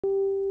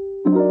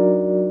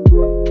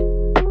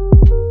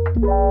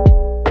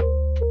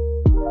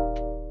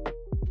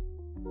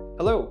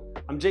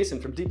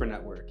Jason from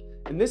Deepernauts.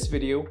 In this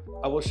video,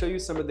 I will show you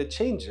some of the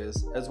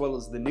changes as well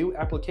as the new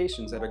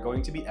applications that are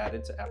going to be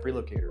added to App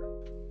Relocator.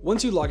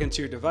 Once you log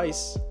into your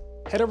device,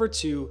 head over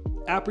to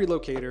App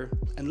Relocator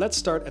and let's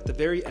start at the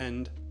very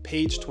end,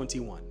 page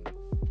 21.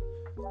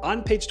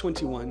 On page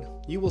 21,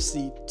 you will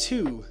see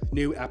two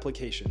new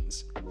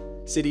applications,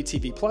 City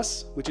TV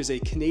Plus, which is a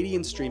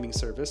Canadian streaming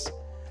service,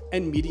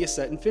 and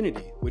Mediaset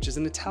Infinity, which is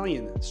an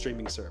Italian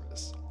streaming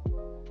service.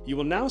 You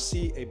will now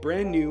see a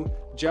brand new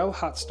Jow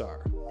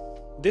Hotstar.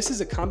 This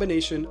is a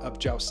combination of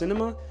Jow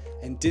Cinema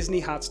and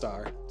Disney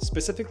Hotstar,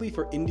 specifically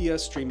for India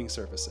streaming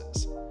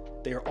services.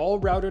 They are all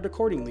routed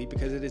accordingly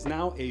because it is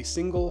now a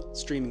single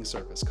streaming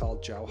service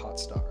called Jow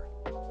Hotstar.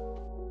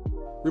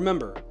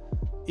 Remember,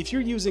 if you're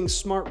using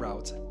Smart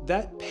Route,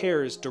 that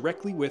pairs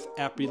directly with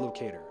App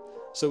Relocator,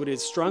 so it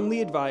is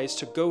strongly advised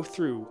to go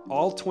through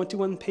all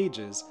 21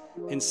 pages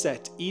and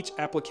set each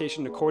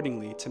application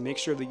accordingly to make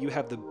sure that you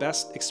have the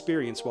best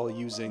experience while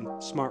using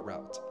Smart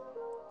Route.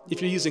 If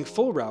you're using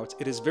Full Route,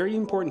 it is very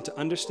important to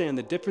understand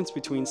the difference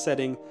between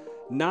setting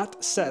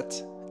Not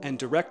Set and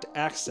Direct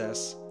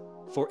Access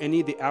for any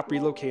of the App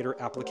Relocator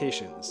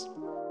applications.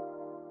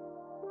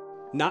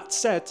 Not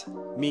Set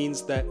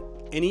means that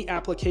any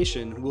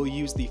application will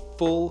use the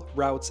full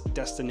route's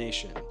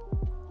destination.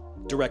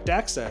 Direct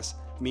Access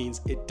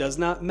means it does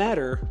not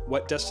matter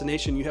what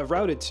destination you have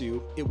routed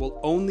to, it will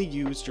only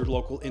use your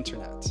local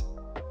internet.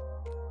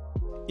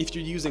 If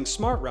you're using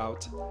Smart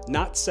Route,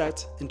 Not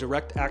Set and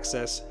Direct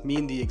Access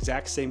mean the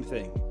exact same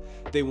thing.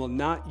 They will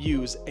not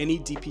use any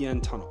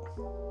DPN tunnel.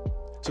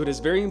 So it is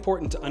very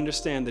important to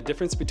understand the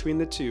difference between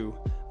the two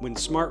when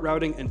smart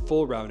routing and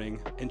full routing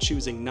and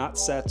choosing Not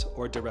Set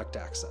or Direct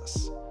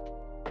Access.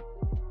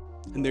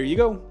 And there you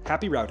go,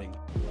 happy routing.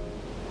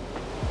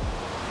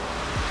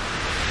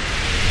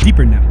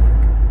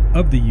 Deepernauts,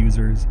 of the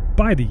users,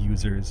 by the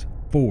users,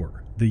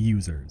 for the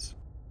users.